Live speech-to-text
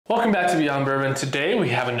Welcome back to Beyond Bourbon. Today we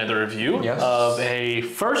have another review of a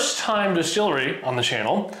first-time distillery on the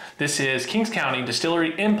channel. This is Kings County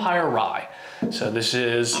Distillery Empire Rye. So this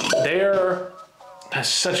is their, that's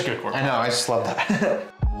such a good word. I know, I just love that.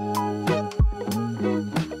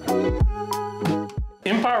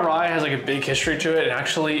 Empire Rye has like a big history to it, and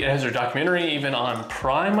actually it has their documentary even on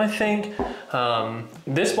Prime, I think.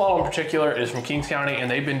 This bottle in particular is from Kings County,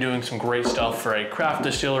 and they've been doing some great stuff for a craft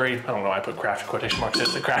distillery. I don't know why I put craft in quotation marks.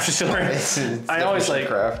 It's a craft distillery. it's I always like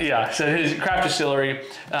craft. Yeah, so it is craft distillery.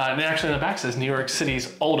 And actually in the back says New York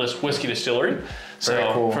City's oldest whiskey distillery. So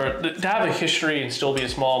very cool. to have a history and still be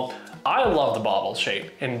small, I love the bottle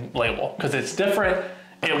shape and label because it's different.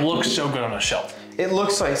 It looks so good on a shelf. It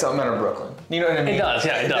looks like something out of Brooklyn. You know what I mean? It does,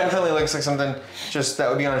 yeah, it does. Definitely looks like something just that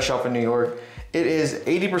would be on a shelf in New York. It is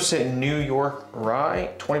 80% New York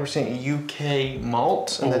rye, 20% UK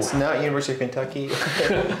malt, and that's not University of Kentucky.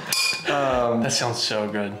 That sounds so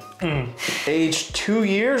good. Aged 2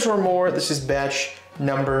 years or more. This is batch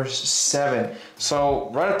number 7. So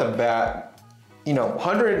right at the bat, you know,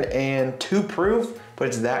 102 proof, but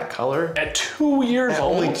it's that color. At 2 years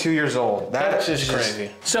old? Only 2 years old. That's just crazy.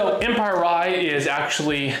 So Empire Rye is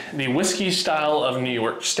actually the whiskey style of New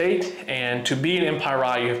York State, and to be an Empire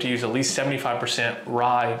Rye, you have to use at least 75%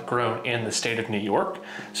 rye grown in the state of New York.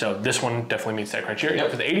 So this one definitely meets that criteria.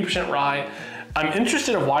 For the 80% rye, I'm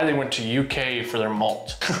interested in why they went to UK for their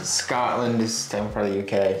malt. Scotland is stemming from the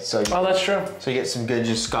UK, so Oh, that's true. So you get some good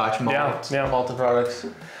just Scotch malt, malted products.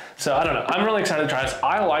 So I don't know. I'm really excited to try this.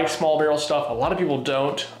 I like small barrel stuff. A lot of people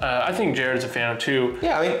don't. I think Jared's a fan of too.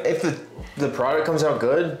 Yeah, I mean, if the product comes out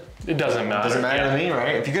good, it doesn't matter. It doesn't matter to me,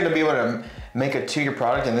 right? If you're going to be able to make a 2-year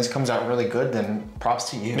product and this comes out really good, then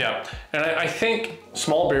props to you. Yeah, and I think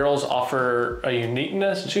small barrels offer a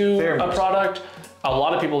uniqueness to a product. A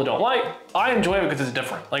lot of people don't like. I enjoy it because it's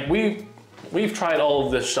different. Like we've tried all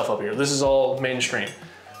of this stuff up here. This is all mainstream.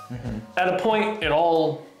 At a point, it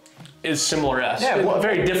all is similar-esque. Yeah, well,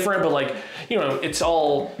 very different, but like, you know, it's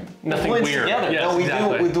all nothing weird. Together. Yes, no,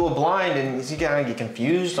 exactly. we do a blind and you kind of get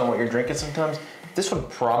confused on what you're drinking sometimes. This one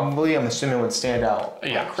probably, I'm assuming, would stand out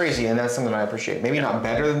like crazy, and that's something I appreciate. Maybe not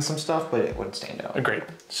better than some stuff, but it would stand out. Agreed.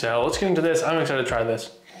 So let's get into this. I'm excited to try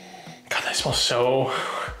this. God, that smells so...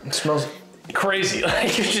 It smells crazy.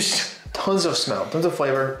 Like, it's just... Tons of smell, tons of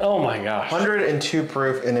flavor. Oh my gosh. 102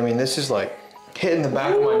 proof, and I mean, this is like hitting the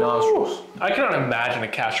back of my nostrils. I cannot imagine a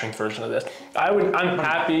cask strength version of this. I'm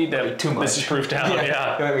happy that this is proof down.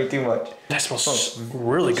 Yeah. It might be too much. That smells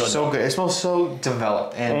really good. So good. It smells so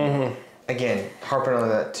developed. And again, harping on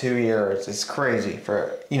that 2 years, it's crazy.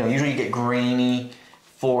 For, you know, usually you get grainy,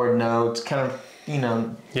 forward notes, kind of, you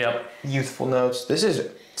know, youthful notes. This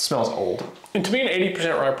smells old. And to be an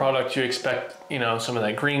 80% rye product, you expect, you know, some of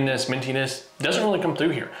that greenness, mintiness. Doesn't really come through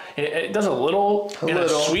here. It does a little in a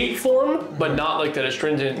sweet form, but not like that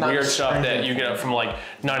astringent, weird stuff that you get from like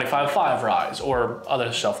 95.5 ryes or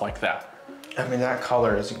other stuff like that. I mean, that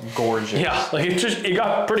color is gorgeous. Yeah, like it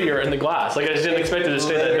got prettier in the glass. Like I just didn't expect it to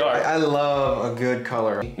stay that dark. I love a good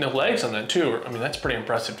color. The legs on that too. I mean, that's pretty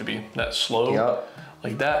impressive to be that slow.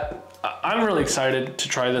 Like that. I'm really excited to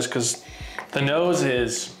try this because the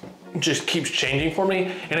nose just keeps changing for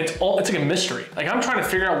me, and it's like a mystery. Like I'm trying to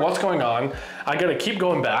figure out what's going on. I gotta keep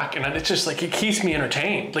going back, and it's just like it keeps me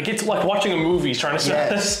entertained. Like it's like watching a movie trying to smell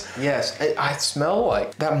this. Yes, I smell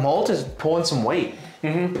like that malt is pulling some weight.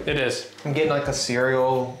 It is. I'm getting like a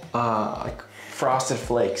cereal, like Frosted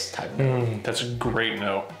Flakes type. That's a great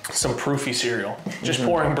note. Some proofy cereal. Just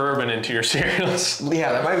pouring bourbon into your cereals.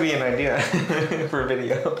 Yeah, that might be an idea for a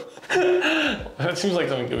video. That seems like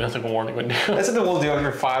something Mythical Morning would do. That's something we'll do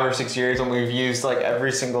after 5 or 6 years when we've used like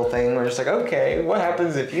every single thing. We're just like, okay, what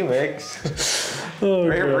happens if you mix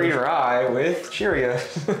Rare Breed Rye with Cheerios?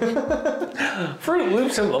 Fruit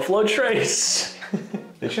Loops and LaFleur Trace.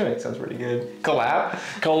 Dictionary sounds pretty good. Collab?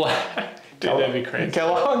 Dude, that'd be crazy.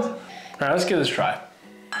 Kellogg's? All right, let's give this a try.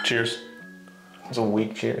 Cheers. It's a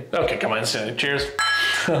weak cheer. Okay, come on, cheers.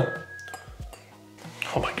 Oh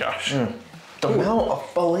my gosh. The amount of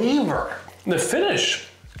flavor. The finish,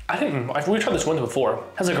 I think, we've tried this once before,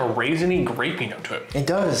 has like a raisiny, grapey note to it. It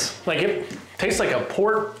does. Like it tastes like a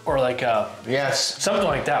port or like a... something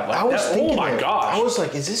like that. Like I was thinking, oh my gosh. I was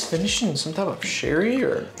like, is this finishing in some type of sherry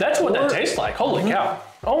or... That's what that tastes like, holy cow.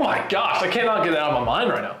 Oh my gosh, I cannot get that out of my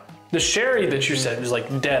mind right now. The sherry that you said is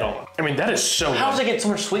like dead on. I mean, that is so good. How does it get so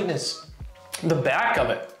much sweetness? The back of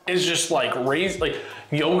it is just like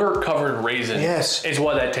yogurt covered raisin. Yes. Is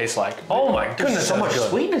what that tastes like. Oh my goodness. There's so much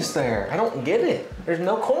sweetness there. I don't get it. There's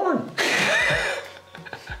no corn.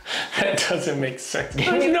 That doesn't make sense.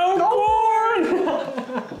 There's no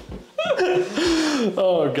corn!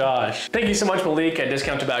 Oh gosh. Thank you so much, Mallik at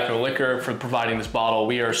Discount Tobacco and Liquor for providing this bottle.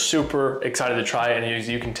 We are super excited to try it, and as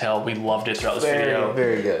you can tell, we loved it throughout this video.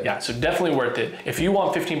 Very good. Yeah, so definitely worth it. If you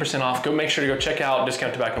want 15% off, make sure to go check out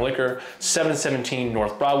Discount Tobacco and Liquor, 717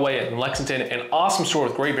 North Broadway in Lexington, an awesome store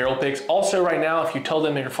with great barrel picks. Also right now, if you tell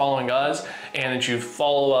them that you're following us and that you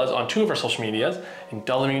follow us on 2 of our social medias and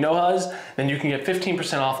tell them you know us, then you can get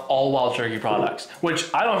 15% off all Wild Turkey products,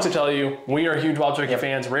 which I don't have to tell you, we are huge Wild Turkey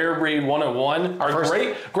fans. Rare Breed 101 are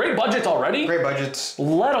great budgets already. Great budgets.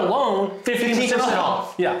 Let alone 15%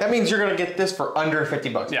 off. Yeah. That means you're gonna get this for under 50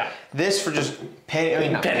 bucks. Yeah. This for just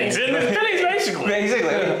pennies. Pennies basically.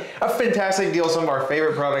 Basically. A fantastic deal. Some of our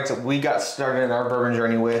favorite products that we got started in our bourbon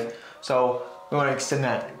journey with. So we want to extend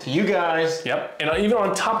that to you guys. Yep. And even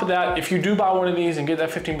on top of that, if you do buy one of these and get that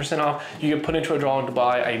 15% off, you get put into a drawing to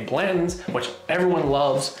buy a Blends, which everyone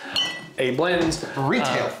loves. A Blends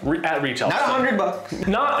retail at retail, not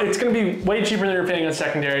 $100. It's going to be way cheaper than you're paying on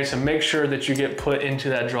secondary. So make sure that you get put into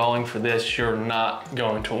that drawing for this. You're not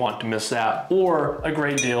going to want to miss that, or a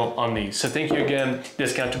great deal on these. So thank you again,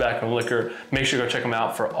 Discount Tobacco and Liquor. Make sure to go check them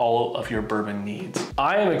out for all of your bourbon needs.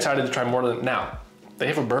 I am excited to try more than now. They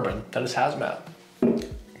have a bourbon that is hazmat.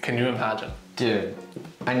 Can you imagine? Dude,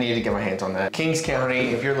 I need to get my hands on that. Kings County,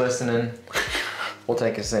 if you're listening, we'll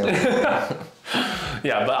take a sample.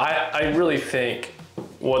 Yeah, but I really think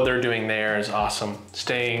what they're doing there is awesome.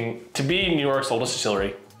 To be New York's oldest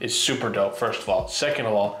distillery is super dope, first of all. Second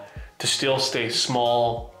of all, to still stay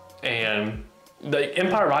small, and the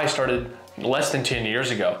Empire Rye started less than 10 years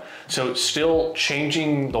ago. So still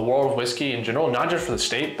changing the world of whiskey in general, not just for the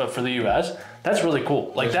state, but for the US. That's really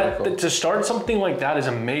cool. Like to start something like that is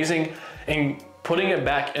amazing, and putting it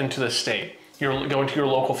back into the state. You're going to your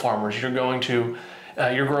local farmers, you're going to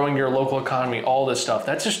you're growing your local economy, all this stuff.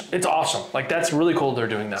 It's awesome. Like that's really cool they're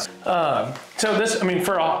doing that. So this, I mean,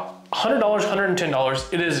 for $100,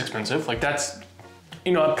 $110, it is expensive. Like that's,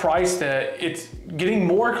 a price that it's getting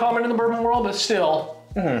more common in the bourbon world, but still,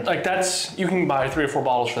 like you can buy 3 or 4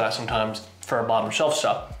 bottles for that sometimes for a bottom shelf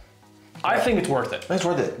stuff. I think it's worth it. It's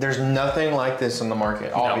worth it. There's nothing like this on the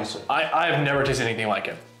market, obviously. No, I have never tasted anything like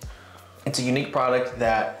it. It's a unique product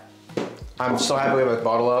that I'm so happy we have a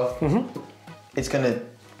bottle of. It's gonna,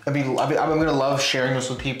 I'm gonna love sharing this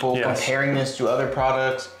with people, comparing this to other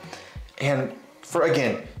products. And for,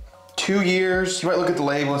 again, 2 years, you might look at the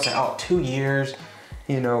label and say, oh, 2 years,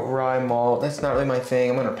 rye malt, that's not really my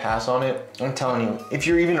thing, I'm gonna pass on it. I'm telling you, if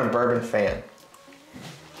you're even a bourbon fan,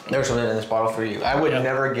 there's something in this bottle for you. I would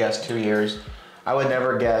never guess 2 years. I would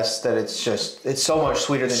never guess that it's so much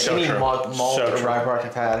sweeter than any malt or rye product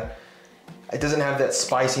I've had. It doesn't have that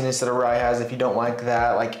spiciness that a rye has if you don't like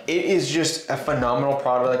that. Like, it is just a phenomenal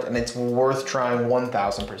product, and it's worth trying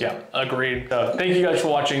 1,000%. Yeah, agreed. Thank you guys for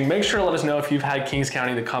watching. Make sure to let us know if you've had Kings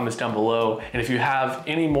County in the comments down below, and if you have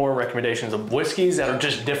any more recommendations of whiskeys that are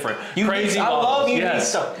just different. Crazy. I love unique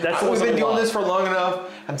stuff. We've been doing this for long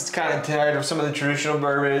enough. I'm just kind of tired of some of the traditional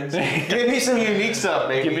bourbons. Give me some unique stuff,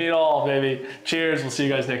 baby. Give me it all, baby. Cheers. We'll see you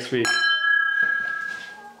guys next week.